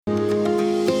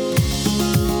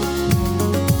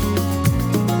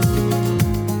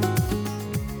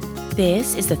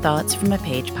This is the Thoughts from a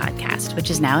Page podcast, which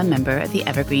is now a member of the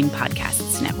Evergreen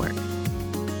Podcasts Network.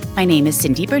 My name is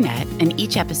Cindy Burnett, and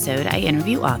each episode I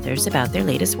interview authors about their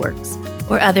latest works,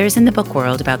 or others in the book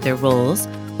world about their roles,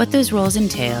 what those roles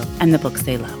entail, and the books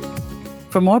they love.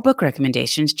 For more book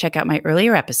recommendations, check out my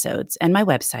earlier episodes and my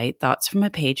website,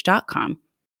 thoughtsfromapage.com,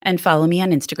 and follow me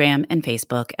on Instagram and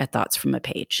Facebook at Thoughts From A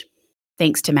Page.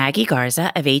 Thanks to Maggie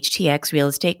Garza of HTX Real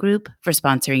Estate Group for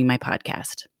sponsoring my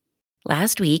podcast.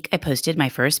 Last week, I posted my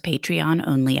first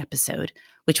Patreon-only episode,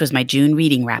 which was my June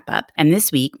reading wrap-up, and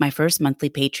this week, my first monthly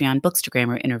Patreon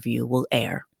Bookstagrammer interview will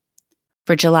air.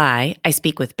 For July, I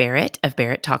speak with Barrett of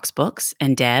Barrett Talks Books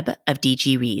and Deb of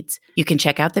DG Reads. You can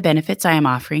check out the benefits I am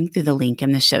offering through the link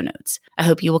in the show notes. I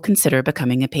hope you will consider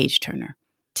becoming a page-turner.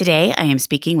 Today, I am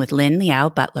speaking with Lynn Liao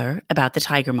Butler about The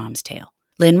Tiger Mom's Tale.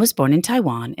 Lynn was born in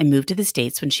Taiwan and moved to the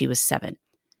States when she was 7.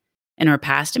 In her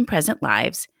past and present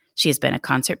lives, she has been a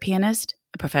concert pianist,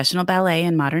 a professional ballet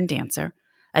and modern dancer,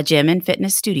 a gym and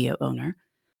fitness studio owner,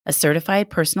 a certified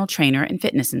personal trainer and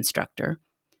fitness instructor,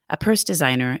 a purse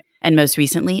designer, and most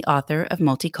recently, author of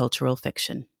multicultural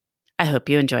fiction. I hope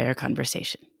you enjoy our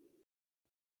conversation.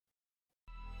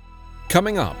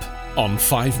 Coming up on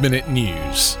 5 Minute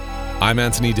News, I'm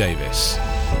Anthony Davis.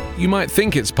 You might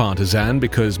think it's partisan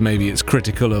because maybe it's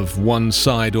critical of one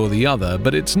side or the other,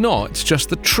 but it's not, it's just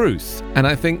the truth. And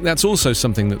I think that's also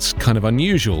something that's kind of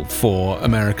unusual for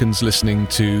Americans listening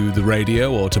to the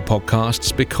radio or to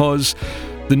podcasts, because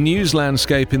the news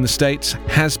landscape in the States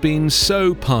has been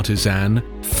so partisan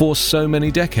for so many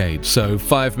decades. So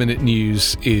 5 Minute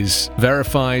News is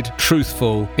verified,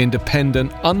 truthful,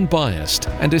 independent, unbiased,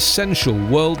 and essential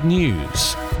world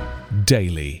news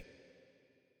daily.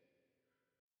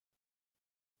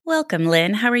 Welcome,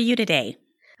 Lynn. How are you today?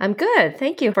 I'm good.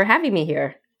 Thank you for having me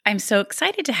here. I'm so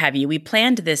excited to have you. We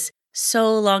planned this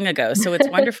so long ago, so it's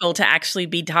wonderful to actually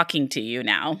be talking to you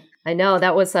now. I know,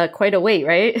 that was quite a wait,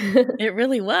 right? It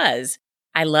really was.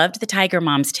 I loved The Tiger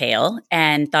Mom's Tale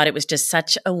and thought it was just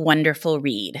such a wonderful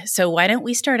read. So why don't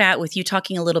we start out with you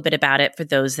talking a little bit about it for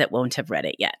those that won't have read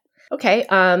it yet? Okay,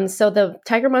 so The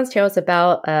Tiger Mom's Tale is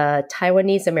about a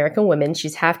Taiwanese American woman.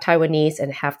 She's half Taiwanese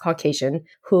and half Caucasian,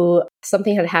 who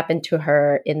something had happened to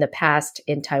her in the past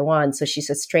in Taiwan. So she's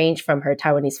estranged from her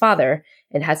Taiwanese father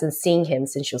and hasn't seen him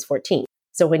since she was 14.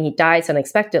 So when he dies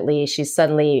unexpectedly, she's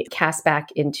suddenly cast back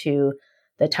into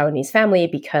the Taiwanese family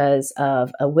because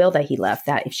of a will that he left,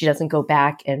 that if she doesn't go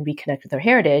back and reconnect with her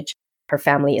heritage, her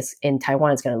family in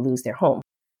Taiwan is going to lose their home.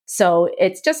 So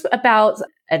it's just about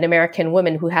an American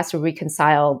woman who has to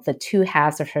reconcile the two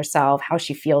halves of herself, how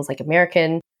she feels like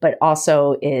American, but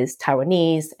also is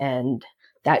Taiwanese, and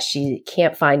that she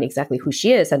can't find exactly who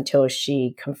she is until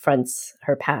she confronts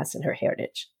her past and her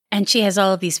heritage. And she has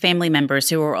all of these family members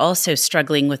who are also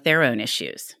struggling with their own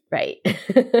issues. Right.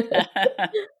 I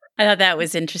thought that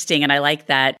was interesting, and I like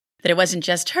that it wasn't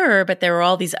just her, but there were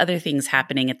all these other things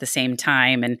happening at the same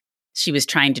time, and she was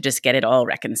trying to just get it all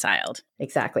reconciled.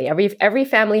 Exactly. Every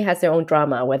family has their own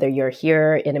drama, whether you're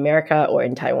here in America or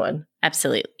in Taiwan.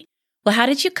 Absolutely. Well, how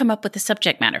did you come up with the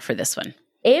subject matter for this one?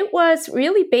 It was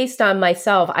really based on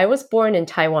myself. I was born in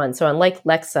Taiwan, so unlike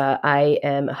Lexa, I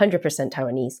am 100%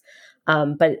 Taiwanese.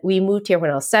 But we moved here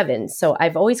when I was 7. So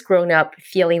I've always grown up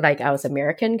feeling like I was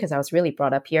American because I was really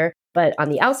brought up here. But on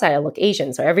the outside, I look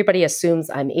Asian. So everybody assumes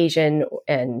I'm Asian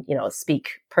and,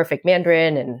 speak perfect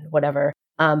Mandarin and whatever.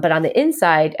 But on the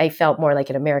inside, I felt more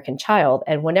like an American child.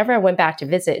 And whenever I went back to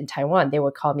visit in Taiwan, they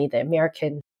would call me the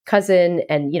American cousin.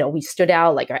 And, we stood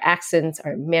out, like our accents,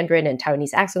 our Mandarin and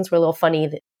Taiwanese accents were a little funny.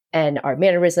 And our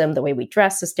mannerism, the way we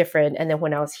dress is different. And then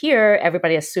when I was here,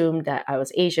 everybody assumed that I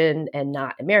was Asian and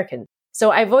not American.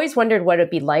 So I've always wondered what it'd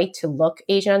be like to look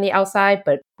Asian on the outside,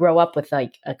 but grow up with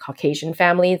like a Caucasian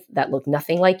family that looked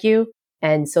nothing like you.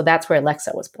 And so that's where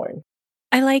Lexa was born.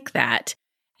 I like that.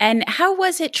 And how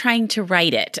was it trying to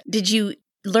write it? Did you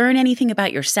learn anything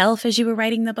about yourself as you were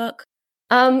writing the book?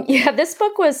 This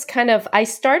book was I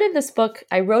started this book,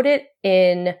 I wrote it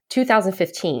in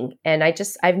 2015, and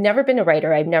I've never been a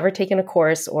writer. I've never taken a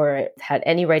course or had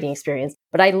any writing experience,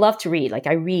 but I love to read. Like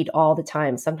I read all the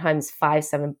time, sometimes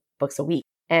 5-7 books a week.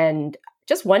 And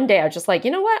just one day I was just like, you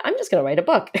know what? I'm just going to write a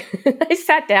book. I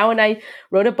sat down and I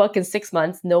wrote a book in 6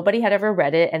 months. Nobody had ever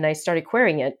read it. And I started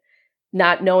querying it,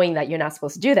 not knowing that you're not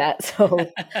supposed to do that. So,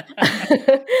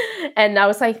 and I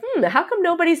was like, how come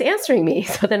nobody's answering me?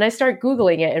 So then I started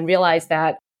Googling it and realized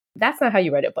that that's not how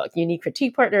you write a book. You need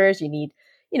critique partners. You need,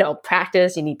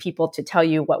 practice. You need people to tell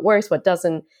you what works, what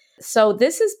doesn't. So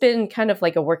this has been kind of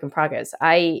like a work in progress.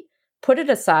 I put it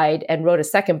aside and wrote a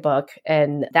second book,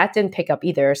 and that didn't pick up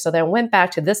either. So then I went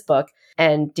back to this book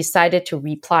and decided to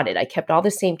replot it. I kept all the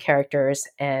same characters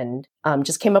and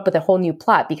just came up with a whole new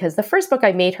plot, because the first book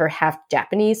I made her half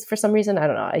Japanese for some reason. I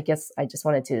don't know. I guess I just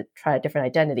wanted to try a different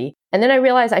identity. And then I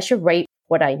realized I should write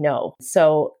what I know.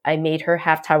 So I made her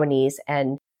half Taiwanese,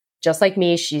 and just like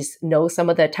me, she knows some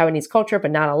of the Taiwanese culture, but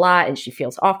not a lot. And she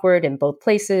feels awkward in both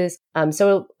places.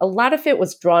 So a lot of it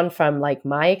was drawn from like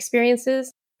my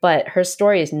experiences, but her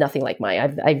story is nothing like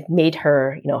mine. I've made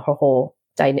her, her whole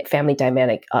family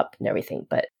dynamic up and everything.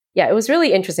 But yeah, it was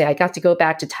really interesting. I got to go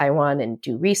back to Taiwan and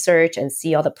do research and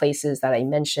see all the places that I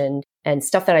mentioned and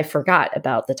stuff that I forgot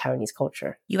about the Taiwanese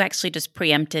culture. You actually just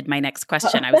preempted my next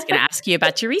question. I was going to ask you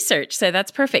about your research. So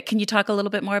that's perfect. Can you talk a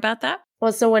little bit more about that?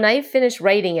 Well, so when I finished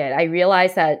writing it, I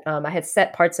realized that I had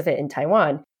set parts of it in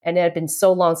Taiwan, and it had been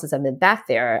so long since I've been back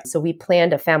there. So we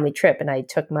planned a family trip, and I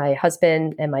took my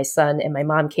husband and my son, and my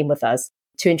mom came with us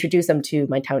to introduce them to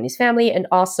my Taiwanese family, and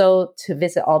also to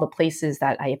visit all the places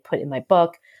that I had put in my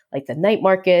book, like the night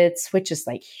markets, which is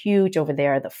like huge over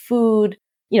there, the food,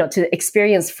 to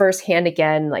experience firsthand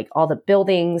again, like all the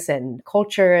buildings and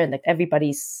culture and like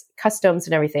everybody's customs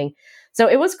and everything. So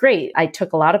it was great. I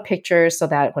took a lot of pictures so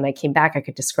that when I came back, I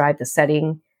could describe the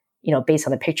setting, based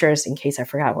on the pictures in case I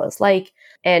forgot what it was like.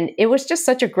 And it was just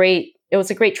it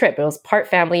was a great trip. It was part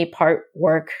family, part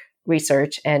work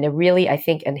research. And it really, I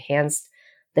think, enhanced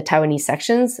the Taiwanese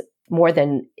sections more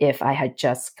than if I had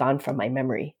just gone from my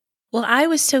memory. Well, I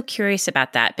was so curious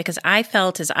about that because I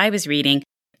felt as I was reading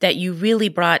that you really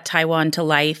brought Taiwan to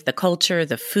life, the culture,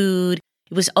 the food.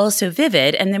 It was also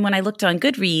vivid. And then when I looked on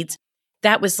Goodreads,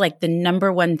 that was like the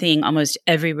number one thing almost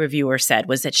every reviewer said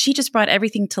was that she just brought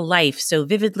everything to life so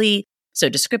vividly, so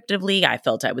descriptively. I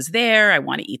felt I was there. I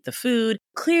want to eat the food.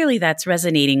 Clearly, that's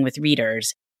resonating with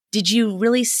readers. Did you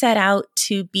really set out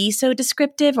to be so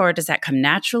descriptive, or does that come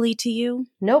naturally to you?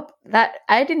 Nope.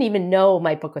 I didn't even know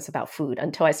my book was about food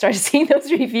until I started seeing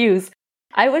those reviews.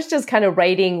 I was just kind of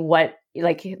writing what,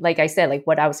 like I said, like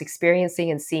what I was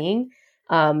experiencing and seeing.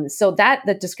 So that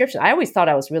the description, I always thought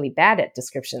I was really bad at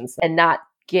descriptions and not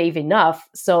gave enough.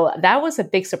 So that was a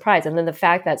big surprise. And then the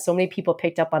fact that so many people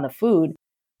picked up on the food,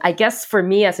 I guess for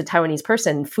me as a Taiwanese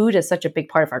person, food is such a big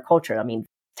part of our culture. I mean,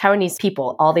 Taiwanese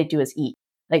people, all they do is eat.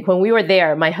 Like when we were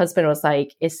there, my husband was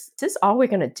like, is this all we're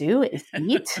going to do is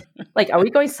eat? Like, are we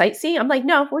going sightseeing? I'm like,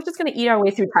 no, we're just going to eat our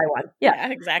way through Taiwan. Yeah,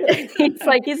 exactly.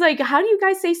 he's like, how do you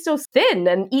guys stay so thin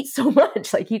and eat so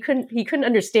much? Like he couldn't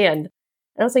understand.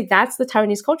 And I was like, that's the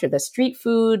Taiwanese culture, the street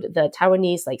food, the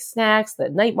Taiwanese like snacks, the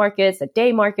night markets, the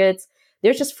day markets.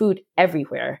 There's just food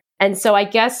everywhere. And so I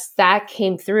guess that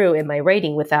came through in my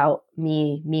writing without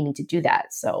me meaning to do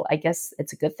that. So I guess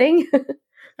it's a good thing.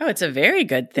 Oh, it's a very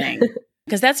good thing.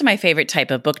 Because that's my favorite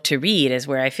type of book to read, is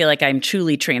where I feel like I'm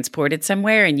truly transported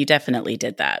somewhere, and you definitely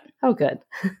did that. Oh, good.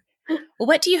 Well,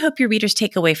 what do you hope your readers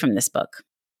take away from this book?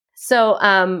 So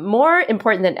more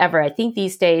important than ever, I think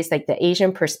these days, like the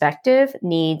Asian perspective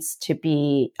needs to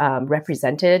be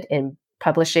represented in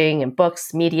publishing and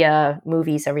books, media,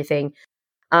 movies, everything.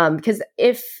 Because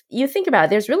if you think about it,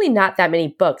 there's really not that many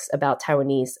books about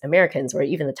Taiwanese Americans or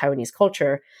even the Taiwanese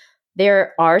culture.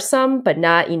 There are some, but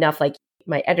not enough. Like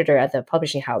my editor at the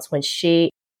publishing house, when she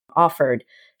offered,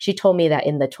 she told me that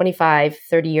in the 25,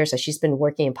 30 years that she's been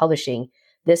working in publishing,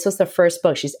 this was the first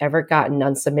book she's ever gotten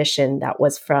on submission that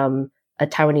was from a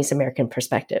Taiwanese American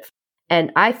perspective.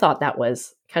 And I thought that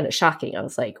was kind of shocking. I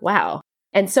was like, wow.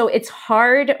 And so it's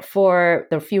hard for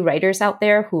the few writers out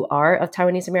there who are of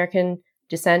Taiwanese American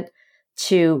descent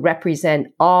to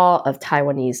represent all of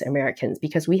Taiwanese Americans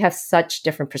because we have such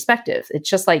different perspectives. It's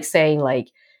just like saying like,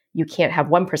 you can't have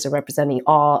one person representing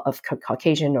all of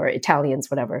Caucasian or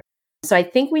Italians, whatever. So I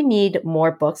think we need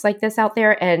more books like this out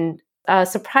there. And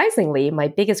surprisingly, my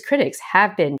biggest critics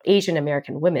have been Asian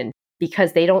American women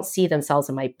because they don't see themselves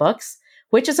in my books,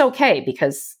 which is okay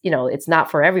because, it's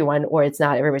not for everyone or it's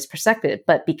not everybody's perspective.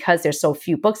 But because there's so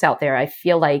few books out there, I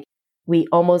feel like we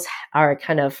almost are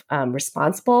kind of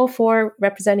responsible for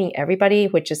representing everybody,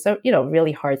 which is a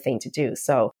really hard thing to do.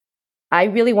 So I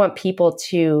really want people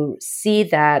to see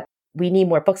that we need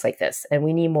more books like this and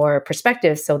we need more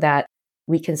perspectives so that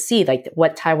we can see like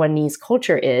what Taiwanese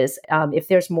culture is. If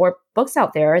there's more books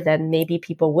out there, then maybe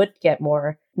people would get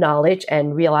more knowledge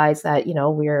and realize that,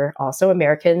 we're also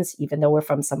Americans, even though we're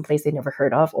from some place they never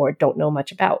heard of or don't know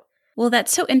much about. Well,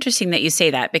 that's so interesting that you say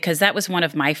that because that was one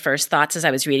of my first thoughts as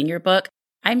I was reading your book.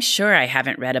 I'm sure I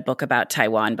haven't read a book about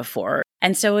Taiwan before.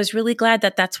 And so I was really glad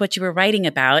that that's what you were writing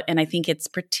about. And I think it's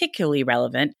particularly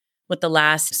relevant with the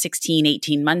last 16,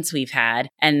 18 months we've had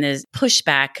and the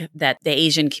pushback that the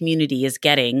Asian community is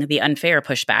getting, the unfair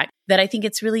pushback, that I think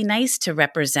it's really nice to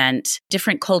represent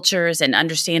different cultures and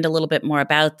understand a little bit more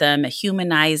about them,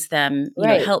 humanize them,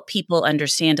 help people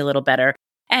understand a little better.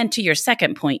 And to your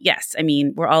second point, yes, I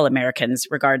mean, we're all Americans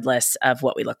regardless of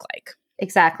what we look like.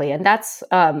 Exactly. And that's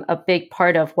a big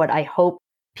part of what I hope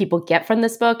people get from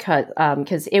this book,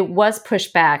 because it was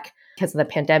pushed back because of the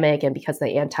pandemic and because of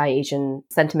the anti-Asian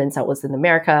sentiments that was in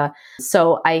America.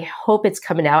 So I hope it's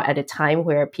coming out at a time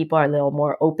where people are a little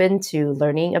more open to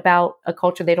learning about a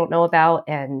culture they don't know about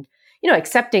and,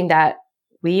 accepting that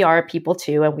we are people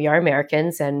too, and we are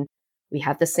Americans, and we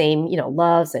have the same,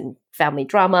 loves and family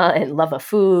drama and love of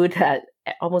food that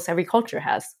almost every culture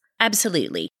has.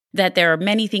 Absolutely. That there are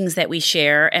many things that we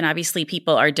share, and obviously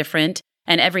people are different,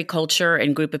 and every culture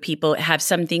and group of people have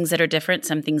some things that are different,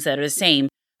 some things that are the same.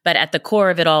 But at the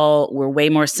core of it all, we're way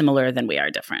more similar than we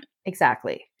are different.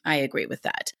 Exactly. I agree with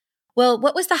that. Well,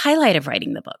 what was the highlight of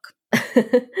writing the book?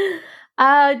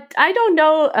 I don't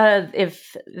know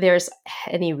if there's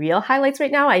any real highlights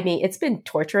right now. I mean, it's been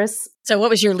torturous. So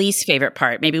what was your least favorite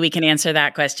part? Maybe we can answer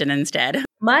that question instead.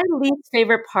 My least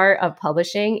favorite part of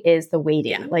publishing is the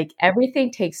waiting. Yeah. Like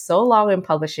everything takes so long in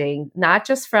publishing, not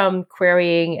just from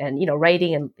querying and,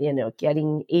 writing and,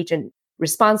 getting agent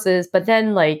responses, but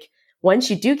then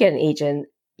once you do get an agent,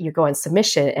 you go on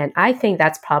submission. And I think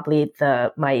that's probably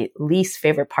my least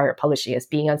favorite part of publishing is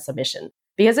being on submission,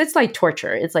 because it's like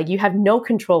torture. It's like you have no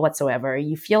control whatsoever.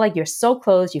 You feel like you're so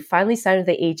close. You finally signed with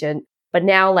the agent, but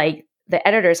now the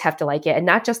editors have to like it, and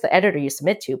not just the editor you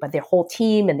submit to, but their whole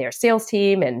team and their sales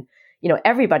team. And,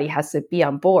 everybody has to be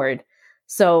on board.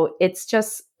 So it's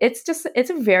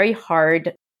a very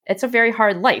hard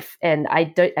life. And I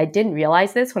didn't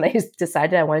realize this when I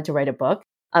decided I wanted to write a book.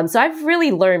 So I've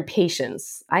really learned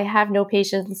patience. I have no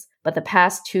patience, but the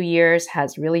past 2 years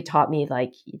has really taught me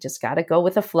you just got to go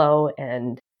with the flow.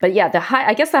 But yeah,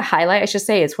 I guess the highlight I should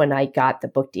say is when I got the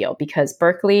book deal, because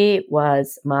Berkley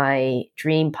was my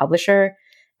dream publisher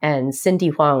and Cindy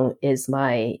Huang is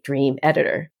my dream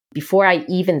editor. Before I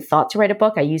even thought to write a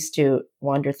book, I used to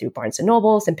wander through Barnes and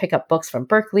Nobles and pick up books from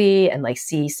Berkley and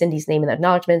see Cindy's name in the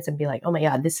acknowledgements and be like, oh my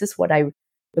God, this is what I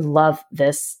would love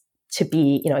this to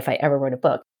be, if I ever wrote a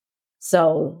book.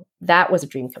 So that was a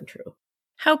dream come true.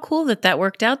 How cool that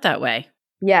worked out that way.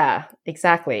 Yeah,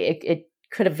 exactly. It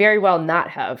could have very well not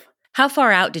have. How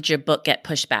far out did your book get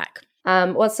pushed back?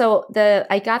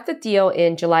 I got the deal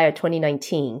in July of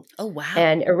 2019. Oh, wow.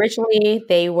 And originally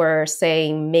they were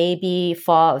saying maybe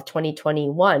fall of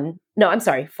 2021. No, I'm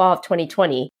sorry, fall of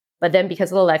 2020. But then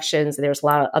because of the elections, there was a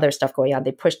lot of other stuff going on.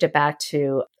 They pushed it back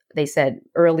to, they said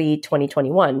early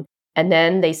 2021. And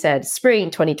then they said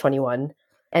spring 2021.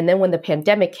 And then when the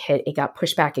pandemic hit, it got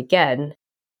pushed back again.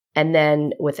 And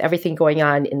then with everything going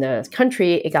on in the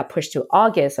country, it got pushed to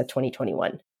August of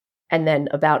 2021. And then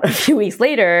about a few weeks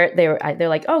later, they're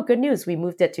like, oh, good news. We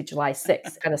moved it to July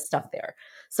 6th, kind of stuff there.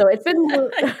 So it's been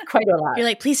quite a lot. You're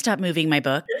like, please stop moving my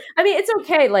book. I mean, it's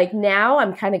okay. Now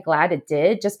I'm kind of glad it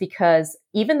did, just because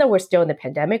even though we're still in the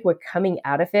pandemic, we're coming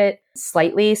out of it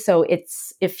slightly. So it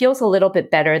feels a little bit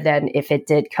better than if it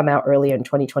did come out earlier in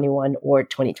 2021 or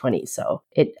 2020. So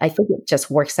I think it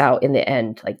just works out in the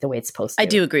end, the way it's supposed to. I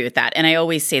do agree with that. And I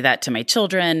always say that to my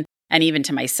children and even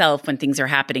to myself when things are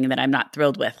happening that I'm not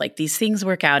thrilled with. These things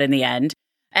work out in the end.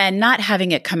 And not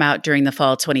having it come out during the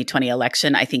fall 2020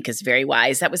 election, I think, is very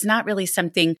wise. That was not really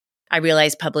something I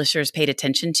realized publishers paid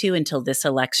attention to until this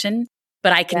election.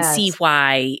 But I can see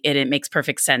why it makes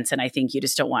perfect sense. And I think you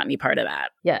just don't want any part of that.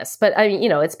 Yes. But I mean,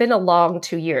 it's been a long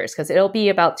 2 years, because it'll be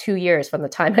about 2 years from the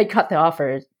time I got the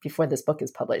offer before this book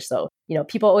is published. So,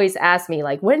 people always ask me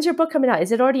when's your book coming out?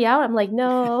 Is it already out? I'm like,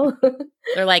 no.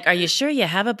 They're like, are you sure you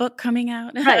have a book coming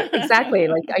out? Right. Exactly.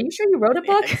 Are you sure you wrote a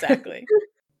book? Yeah, exactly.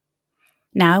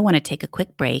 Now I want to take a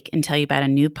quick break and tell you about a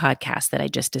new podcast that I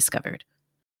just discovered.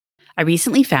 I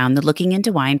recently found the Looking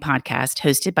Into Wine podcast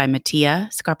hosted by Mattia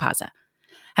Scarpazza.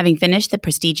 Having finished the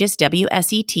prestigious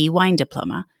WSET wine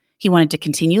diploma, he wanted to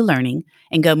continue learning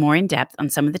and go more in depth on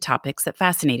some of the topics that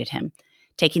fascinated him,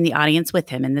 taking the audience with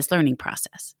him in this learning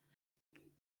process.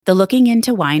 The Looking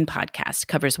Into Wine podcast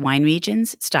covers wine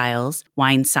regions, styles,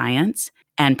 wine science,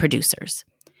 and producers.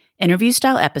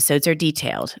 Interview-style episodes are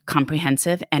detailed,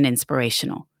 comprehensive, and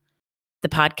inspirational. The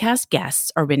podcast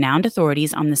guests are renowned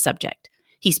authorities on the subject.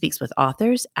 He speaks with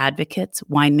authors, advocates,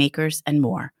 winemakers, and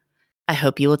more. I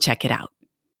hope you will check it out.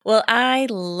 Well, I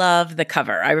love the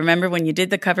cover. I remember when you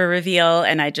did the cover reveal,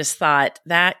 and I just thought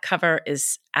that cover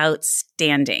is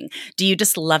outstanding. Do you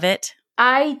just love it?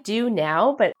 I do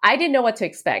now, but I didn't know what to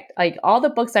expect. All the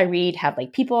books I read have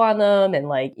people on them and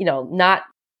not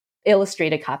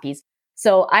illustrated copies.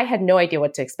 So I had no idea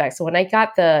what to expect. So when I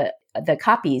got the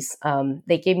copies,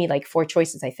 they gave me like 4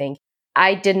 choices, I think.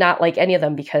 I did not like any of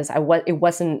them because it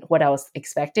wasn't what I was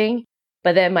expecting.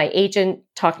 But then my agent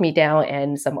talked me down,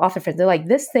 and some author friends, they're like,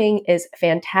 this thing is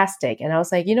fantastic. And I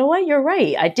was like, you know what? You're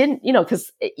right. I didn't,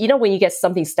 because, when you get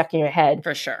something stuck in your head.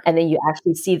 For sure. And then you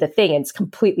actually see the thing and it's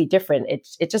completely different.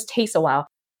 It just takes a while.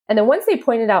 And then once they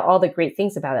pointed out all the great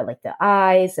things about it, like the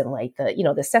eyes and like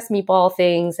the sesame ball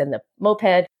things and the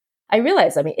moped, I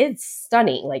realized, it's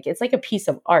stunning. Like, it's like a piece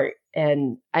of art.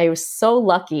 And I was so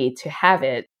lucky to have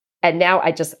it. And now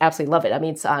I just absolutely love it.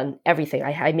 It's on everything.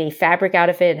 I made fabric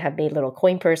out of it and have made little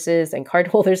coin purses and card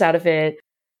holders out of it.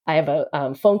 I have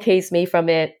a phone case made from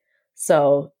it.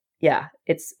 So yeah,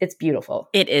 it's beautiful.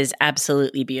 It is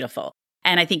absolutely beautiful.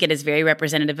 And I think it is very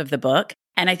representative of the book.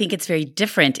 And I think it's very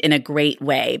different in a great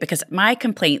way, because my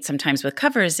complaint sometimes with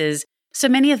covers is so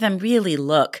many of them really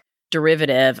look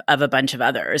derivative of a bunch of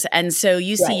others. And so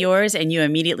you see yours and you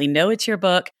immediately know it's your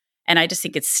book. And I just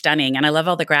think it's stunning. And I love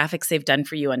all the graphics they've done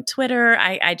for you on Twitter.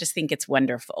 I just think it's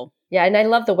wonderful. Yeah. And I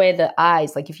love the way the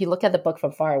eyes, like if you look at the book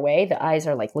from far away, the eyes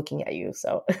are like looking at you.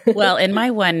 So, well, and my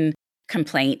one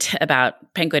complaint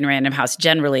about Penguin Random House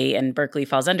generally, and Berkley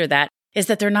falls under that, is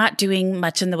that they're not doing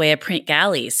much in the way of print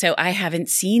galleys. So I haven't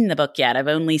seen the book yet. I've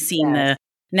only seen the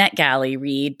NetGalley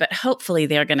read, but hopefully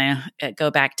they're going to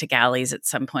go back to galleys at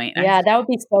some point. Yeah, that would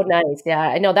be so nice. Yeah,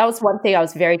 I know that was one thing I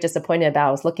was very disappointed about.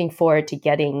 I was looking forward to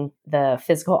getting the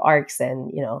physical arcs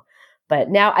but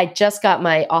now I just got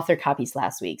my author copies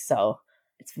last week. So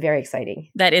it's very exciting.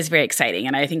 That is very exciting.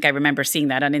 And I think I remember seeing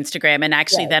that on Instagram. And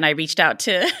actually then I reached out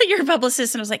to your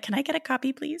publicist and I was like, can I get a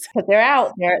copy, please? Because they're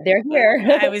out. They're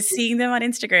here. I was seeing them on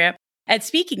Instagram. And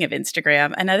speaking of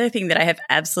Instagram, another thing that I have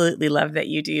absolutely loved that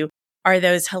you do are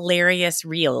those hilarious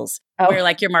reels where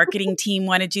like your marketing team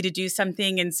wanted you to do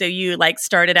something. And so you like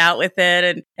started out with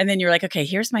it and then you're like, okay,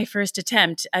 here's my first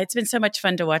attempt. It's been so much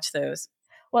fun to watch those.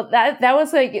 Well, that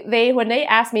was like, when they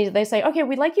asked me, they say, okay,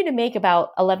 we'd like you to make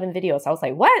about 11 videos. I was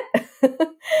like, what?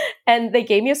 And they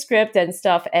gave me a script and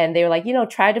stuff. And they were like,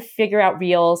 try to figure out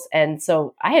reels. And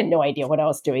so I had no idea what I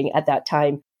was doing at that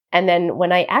time. And then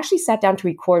when I actually sat down to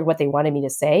record what they wanted me to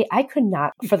say, I could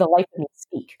not for the life of me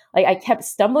speak. Like I kept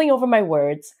stumbling over my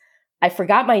words. I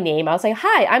forgot my name. I was like,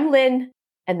 hi, I'm Lynn.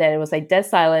 And then it was like dead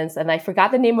silence. And I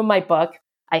forgot the name of my book.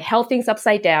 I held things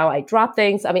upside down. I dropped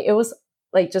things. It was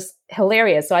like just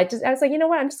hilarious. So I was like, you know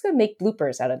what? I'm just going to make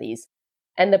bloopers out of these.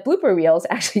 And the blooper reels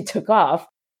actually took off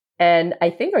and I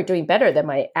think are doing better than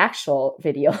my actual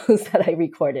videos that I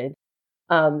recorded.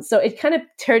 So it kind of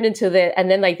turned into and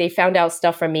then like they found out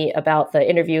stuff from me about the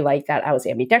interview, like that I was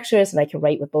ambidextrous and I can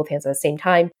write with both hands at the same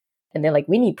time. And they're like,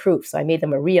 we need proof. So I made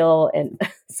them a reel. And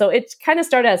so it kind of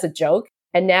started as a joke.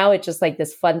 And now it's just like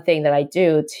this fun thing that I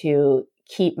do to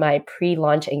keep my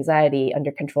pre-launch anxiety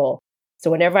under control.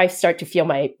 So whenever I start to feel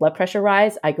my blood pressure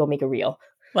rise, I go make a reel.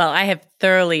 Well, I have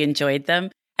thoroughly enjoyed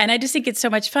them. And I just think it's so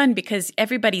much fun because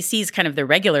everybody sees kind of the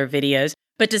regular videos,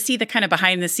 but to see the kind of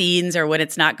behind the scenes or when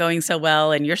it's not going so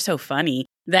well, and you're so funny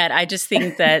that I just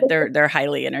think that they're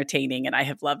highly entertaining, and I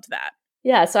have loved that.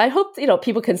 Yeah, so I hope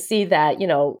people can see that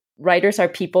writers are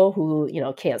people who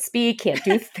can't speak, can't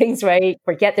do things right,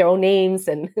 forget their own names,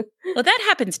 and well, that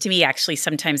happens to me actually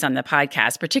sometimes on the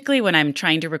podcast, particularly when I'm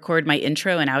trying to record my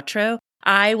intro and outro.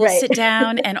 I will sit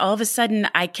down and all of a sudden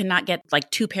I cannot get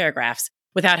like 2 paragraphs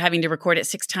without having to record it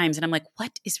 6 times. And I'm like,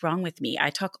 what is wrong with me?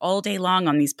 I talk all day long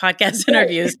on these podcast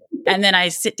interviews. And then I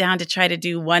sit down to try to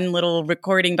do one little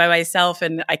recording by myself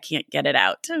and I can't get it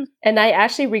out. And I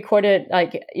actually recorded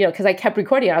because I kept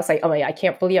recording. I was like, oh my, I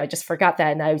can't believe I just forgot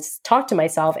that. And I talked to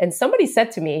myself and somebody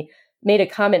said to me, made a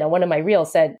comment on one of my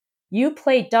reels, said, you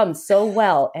played dumb so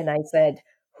well. And I said,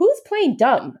 who's playing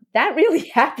dumb? That really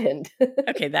happened.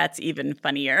 Okay, that's even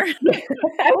funnier.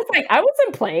 I was like, I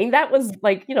wasn't playing. That was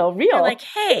like, real. You're like,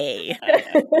 hey.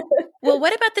 Well,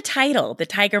 what about the title, The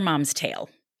Tiger Mom's Tale?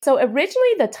 So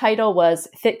originally the title was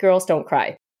Fit Girls Don't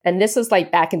Cry. And this was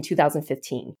like back in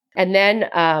 2015. And then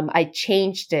I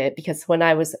changed it because when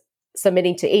I was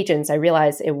submitting to agents, I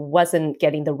realized it wasn't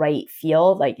getting the right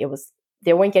feel.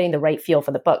 They weren't getting the right feel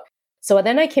for the book. So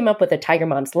then I came up with The Tiger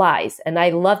Mom's Lies. And I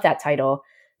love that title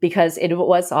because it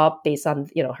was all based on,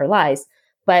 her lies.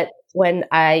 But when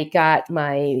I got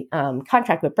my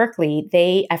contract with Berkley,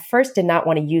 they at first did not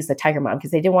want to use the Tiger Mom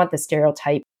because they didn't want the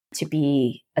stereotype to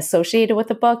be associated with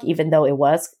the book, even though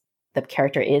the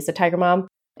character is a Tiger Mom.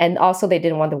 And also they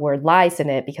didn't want the word lies in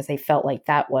it because they felt like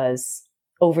that was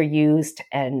overused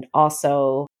and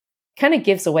also kind of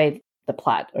gives away the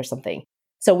plot or something.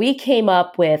 So we came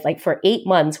up with, for 8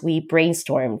 months, we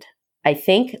brainstormed, I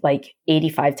think,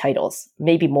 85 titles,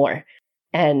 maybe more.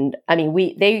 And I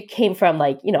mean, they came from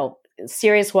like,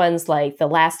 serious ones like The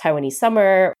Last Taiwanese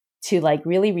Summer to like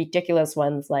really ridiculous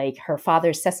ones like Her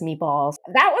Father's Sesame Balls.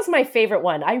 That was my favorite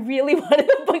one. I really wanted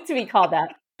the book to be called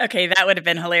that. Okay, that would have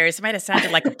been hilarious. It might have sounded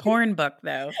like a porn book,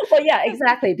 though. Well, yeah,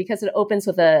 exactly, because it opens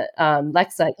with a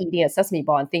Lexa eating a sesame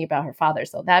ball and thinking about her father.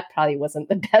 So that probably wasn't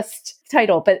the best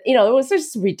title, but it was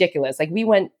just ridiculous. Like we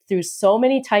went through so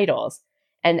many titles,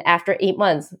 and after 8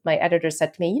 months, my editor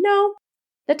said to me,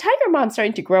 the Tiger Mom's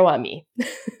starting to grow on me.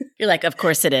 You're like, of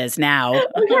course it is now.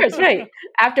 Of course, right.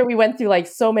 After we went through like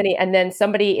so many, and then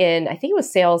somebody in, I think it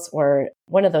was sales or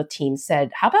one of the teams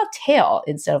said, how about tail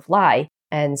instead of lie?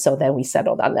 And so then we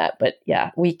settled on that. But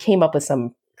yeah, we came up with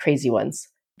some crazy ones.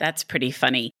 That's pretty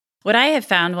funny. What I have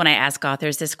found when I ask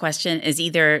authors this question is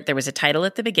either there was a title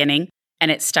at the beginning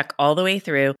and it stuck all the way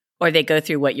through, or they go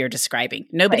through what you're describing.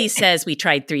 Nobody says we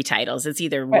tried 3 titles. It's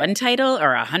either one title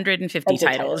or 150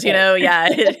 titles, yeah.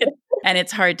 And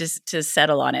it's hard to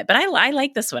settle on it. But I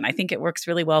like this one. I think it works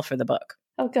really well for the book.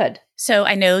 Oh, good. So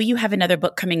I know you have another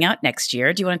book coming out next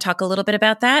year. Do you want to talk a little bit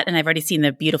about that? And I've already seen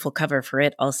the beautiful cover for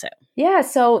it also. Yeah.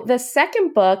 So the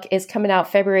second book is coming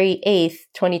out February 8th,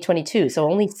 2022. So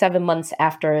only 7 months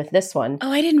after this one.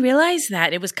 Oh, I didn't realize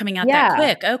that. It was coming out that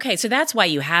quick. Okay. So that's why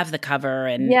you have the cover.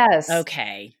 And yes.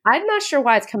 Okay. I'm not sure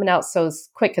why it's coming out so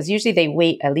quick because usually they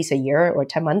wait at least a year or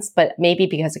 10 months, but maybe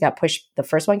because the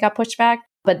first one got pushed back.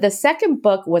 But the second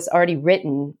book was already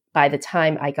written by the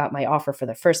time I got my offer for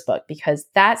the first book, because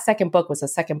that second book was the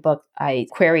second book I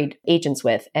queried agents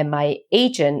with. And my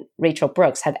agent, Rachel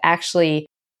Brooks, had actually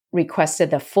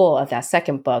requested the full of that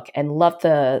second book and loved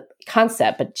the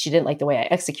concept, but she didn't like the way I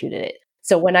executed it.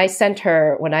 So when I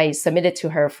submitted to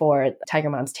her for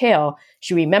Tiger Mom's Tale,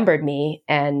 she remembered me.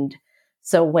 And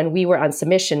so when we were on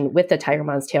submission with the Tiger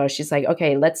Mom's Tale, she's like,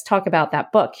 okay, let's talk about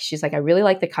that book. She's like, I really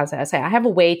like the concept. I say, I have a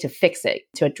way to fix it,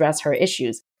 to address her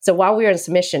issues. So while we were in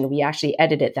submission, we actually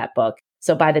edited that book.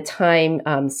 So by the time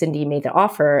Cindy made the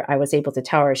offer, I was able to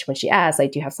tell her when she asked,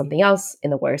 like, do you have something else in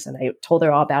the works? And I told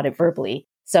her all about it verbally.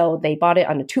 So they bought it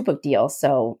on a 2-book deal.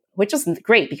 So, which was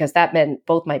great because that meant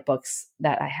both my books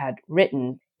that I had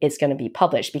written is going to be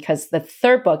published, because the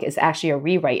third book is actually a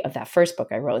rewrite of that first book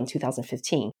I wrote in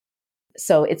 2015.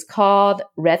 So it's called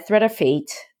Red Thread of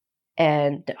Fate,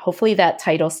 and hopefully that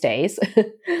title stays.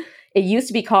 It used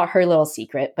to be called Her Little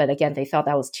Secret, but again, they thought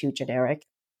that was too generic.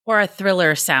 Or a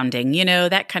thriller sounding,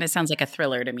 that kind of sounds like a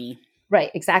thriller to me.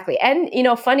 Right, exactly. And,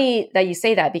 funny that you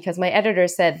say that, because my editor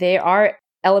said there are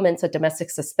elements of domestic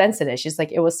suspense in it. She's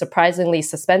like, it was surprisingly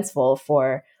suspenseful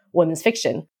for women's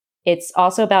fiction. It's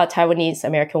also about a Taiwanese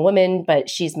American woman, but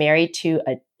she's married to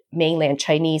a mainland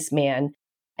Chinese man,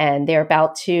 and they're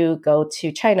about to go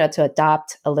to China to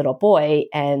adopt a little boy.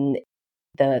 And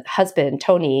the husband,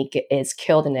 Tony, is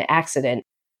killed in an accident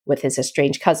with his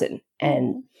estranged cousin.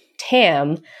 And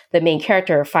Tam, the main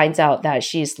character, finds out that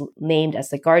she's named as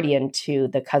the guardian to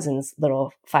the cousin's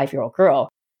little 5-year-old girl.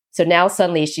 So now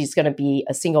suddenly she's going to be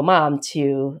a single mom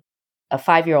to a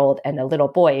 5-year-old and a little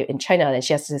boy in China. And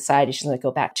she has to decide if she's going to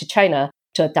go back to China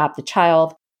to adopt the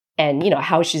child. And,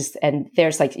 and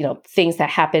there's things that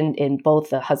happened in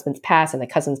both the husband's past and the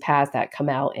cousin's past that come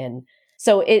out. And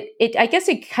so I guess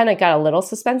it kind of got a little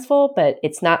suspenseful, but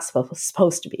it's not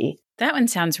supposed to be. That one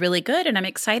sounds really good. And I'm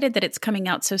excited that it's coming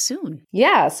out so soon.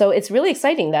 Yeah. So it's really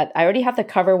exciting that I already have the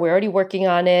cover. We're already working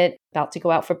on it, about to go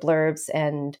out for blurbs.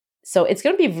 And so it's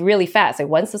going to be really fast. Like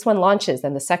once this one launches,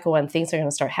 then the second one, things are going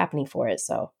to start happening for it.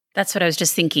 So that's what I was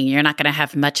just thinking. You're not going to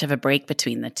have much of a break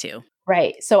between the two.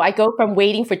 Right. So I go from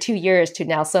waiting for 2 years to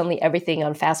now suddenly everything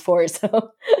on fast forward.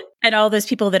 So, and all those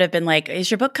people that have been like,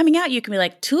 is your book coming out? You can be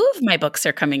like, 2 of my books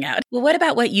are coming out. Well, what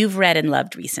about what you've read and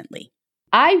loved recently?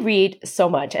 I read so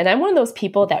much. And I'm one of those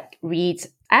people that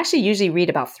usually read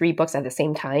about 3 books at the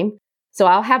same time. So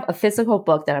I'll have a physical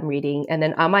book that I'm reading. And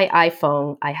then on my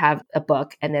iPhone, I have a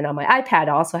book. And then on my iPad,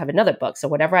 I also have another book. So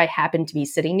whatever I happen to be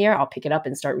sitting near, I'll pick it up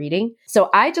and start reading. So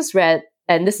I just read,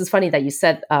 and this is funny that you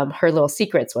said Her Little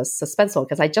Secrets was suspenseful,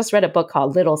 because I just read a book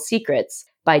called Little Secrets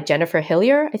by Jennifer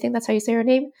Hillier. I think that's how you say her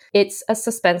name. It's a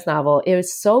suspense novel. It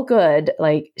was so good.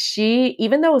 Like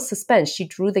even though it was suspense, she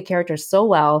drew the characters so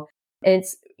well. And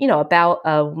it's, about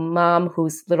a mom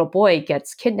whose little boy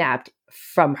gets kidnapped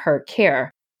from her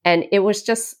care. And it was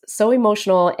just so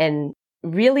emotional and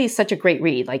really such a great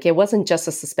read. Like it wasn't just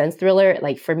a suspense thriller.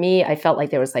 Like for me, I felt like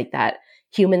there was like that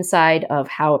human side of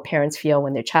how parents feel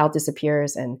when their child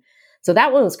disappears. And so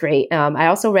that one was great. I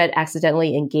also read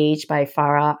Accidentally Engaged by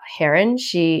Farah Heron.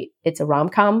 It's a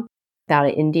rom-com about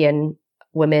an Indian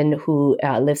woman who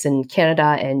lives in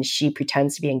Canada, and she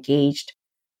pretends to be engaged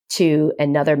to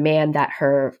another man that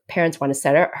her parents want to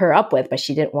set her up with, but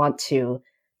she didn't want to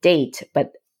date,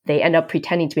 but they end up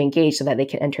pretending to be engaged so that they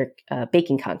can enter a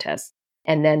baking contest.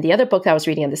 And then the other book that I was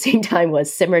reading at the same time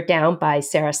was Simmer Down by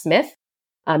Sarah Smith.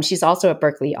 She's also a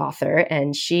Berkeley author,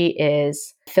 and she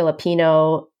is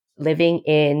Filipino living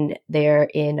in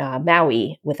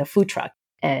Maui with a food truck.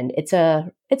 And it's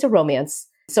a romance.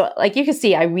 So like you can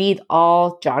see, I read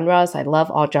all genres. I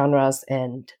love all genres.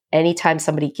 And anytime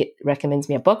somebody recommends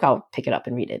me a book, I'll pick it up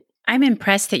and read it. I'm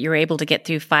impressed that you're able to get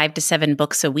through 5 to 7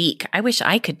 books a week. I wish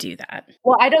I could do that.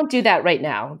 Well, I don't do that right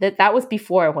now. That was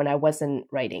before when I wasn't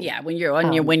writing. Yeah, when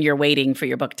you're waiting for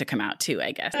your book to come out too,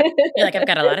 I guess. You're like, I've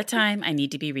got a lot of time. I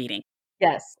need to be reading.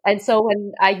 Yes. And so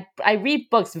when I read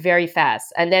books very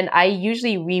fast, and then I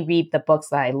usually reread the books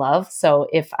that I love. So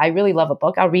if I really love a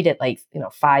book, I'll read it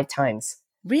 5 times.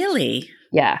 Really?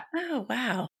 Yeah. Oh,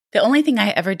 wow. The only thing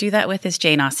I ever do that with is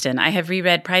Jane Austen. I have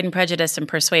reread Pride and Prejudice and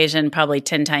Persuasion probably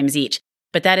 10 times each,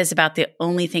 but that is about the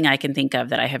only thing I can think of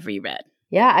that I have reread.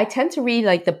 Yeah, I tend to read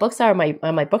the books that are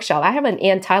on my bookshelf. I have an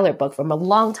Ann Tyler book from a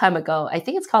long time ago. I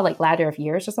think it's called Ladder of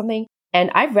Years or something.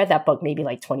 And I've read that book maybe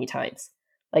 20 times.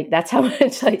 That's how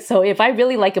much so if I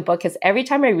really like a book, because every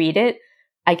time I read it,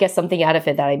 I get something out of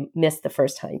it that I missed the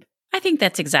first time. I think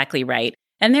that's exactly right.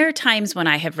 And there are times when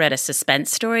I have read a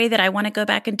suspense story that I want to go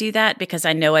back and do that because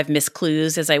I know I've missed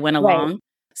clues as I went along. Right.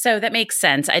 So that makes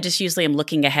sense. I just usually am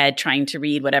looking ahead, trying to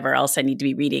read whatever else I need to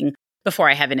be reading before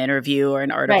I have an interview or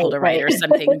an article to write or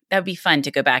something. That would be fun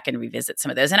to go back and revisit some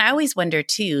of those. And I always wonder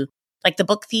too, The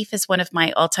Book Thief is one of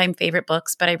my all-time favorite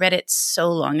books, but I read it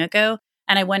so long ago.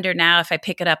 And I wonder now if I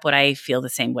pick it up, would I feel the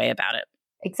same way about it?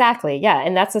 Exactly. Yeah.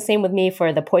 And that's the same with me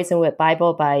for The Poisonwood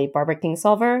Bible by Barbara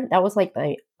Kingsolver. That was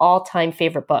my all-time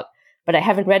favorite book, but I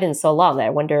haven't read it in so long that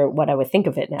I wonder what I would think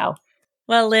of it now.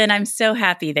 Well, Lynn, I'm so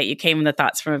happy that you came on the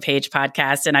Thoughts from a Page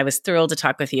podcast, and I was thrilled to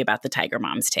talk with you about The Tiger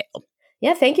Mom's Tale.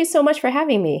 Yeah. Thank you so much for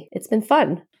having me. It's been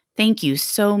fun. Thank you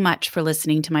so much for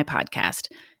listening to my podcast.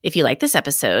 If you liked this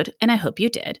episode, and I hope you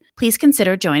did, please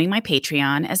consider joining my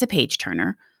Patreon as a page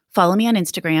turner. Follow me on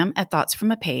Instagram at Thoughts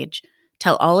from a Page.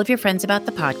 Tell all of your friends about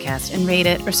the podcast and rate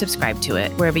it or subscribe to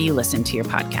it wherever you listen to your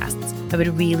podcasts. I would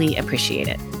really appreciate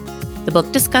it. The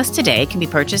book discussed today can be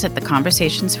purchased at the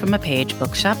Conversations from a Page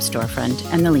bookshop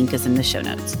storefront, and the link is in the show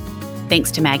notes.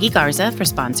 Thanks to Maggie Garza for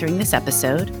sponsoring this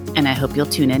episode, and I hope you'll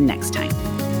tune in next time.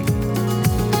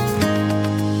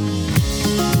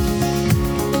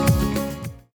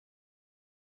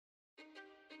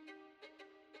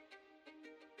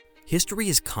 History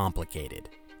is complicated.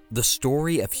 The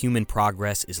story of human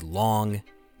progress is long,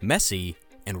 messy,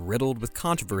 and riddled with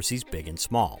controversies big and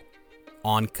small.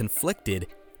 On Conflicted,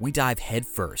 we dive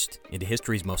headfirst into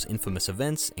history's most infamous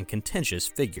events and contentious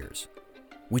figures.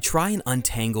 We try and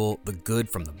untangle the good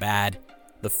from the bad,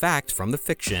 the fact from the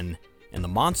fiction, and the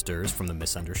monsters from the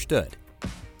misunderstood.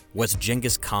 Was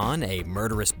Genghis Khan a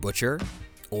murderous butcher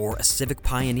or a civic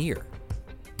pioneer?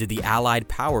 Did the Allied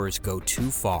powers go too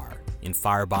far in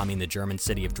firebombing the German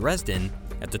city of Dresden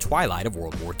at the twilight of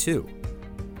World War II?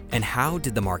 And how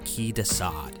did the Marquis de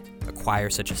Sade acquire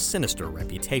such a sinister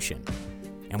reputation?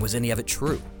 And was any of it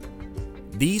true?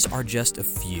 These are just a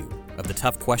few of the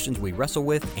tough questions we wrestle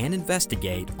with and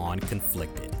investigate on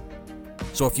Conflicted.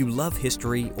 So if you love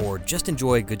history or just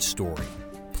enjoy a good story,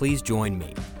 please join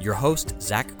me, your host,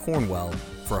 Zach Cornwell,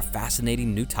 for a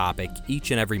fascinating new topic each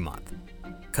and every month.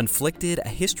 Conflicted, a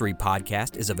history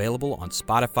podcast, is available on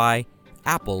Spotify,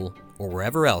 Apple, or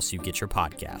wherever else you get your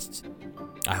podcasts.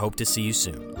 I hope to see you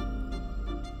soon.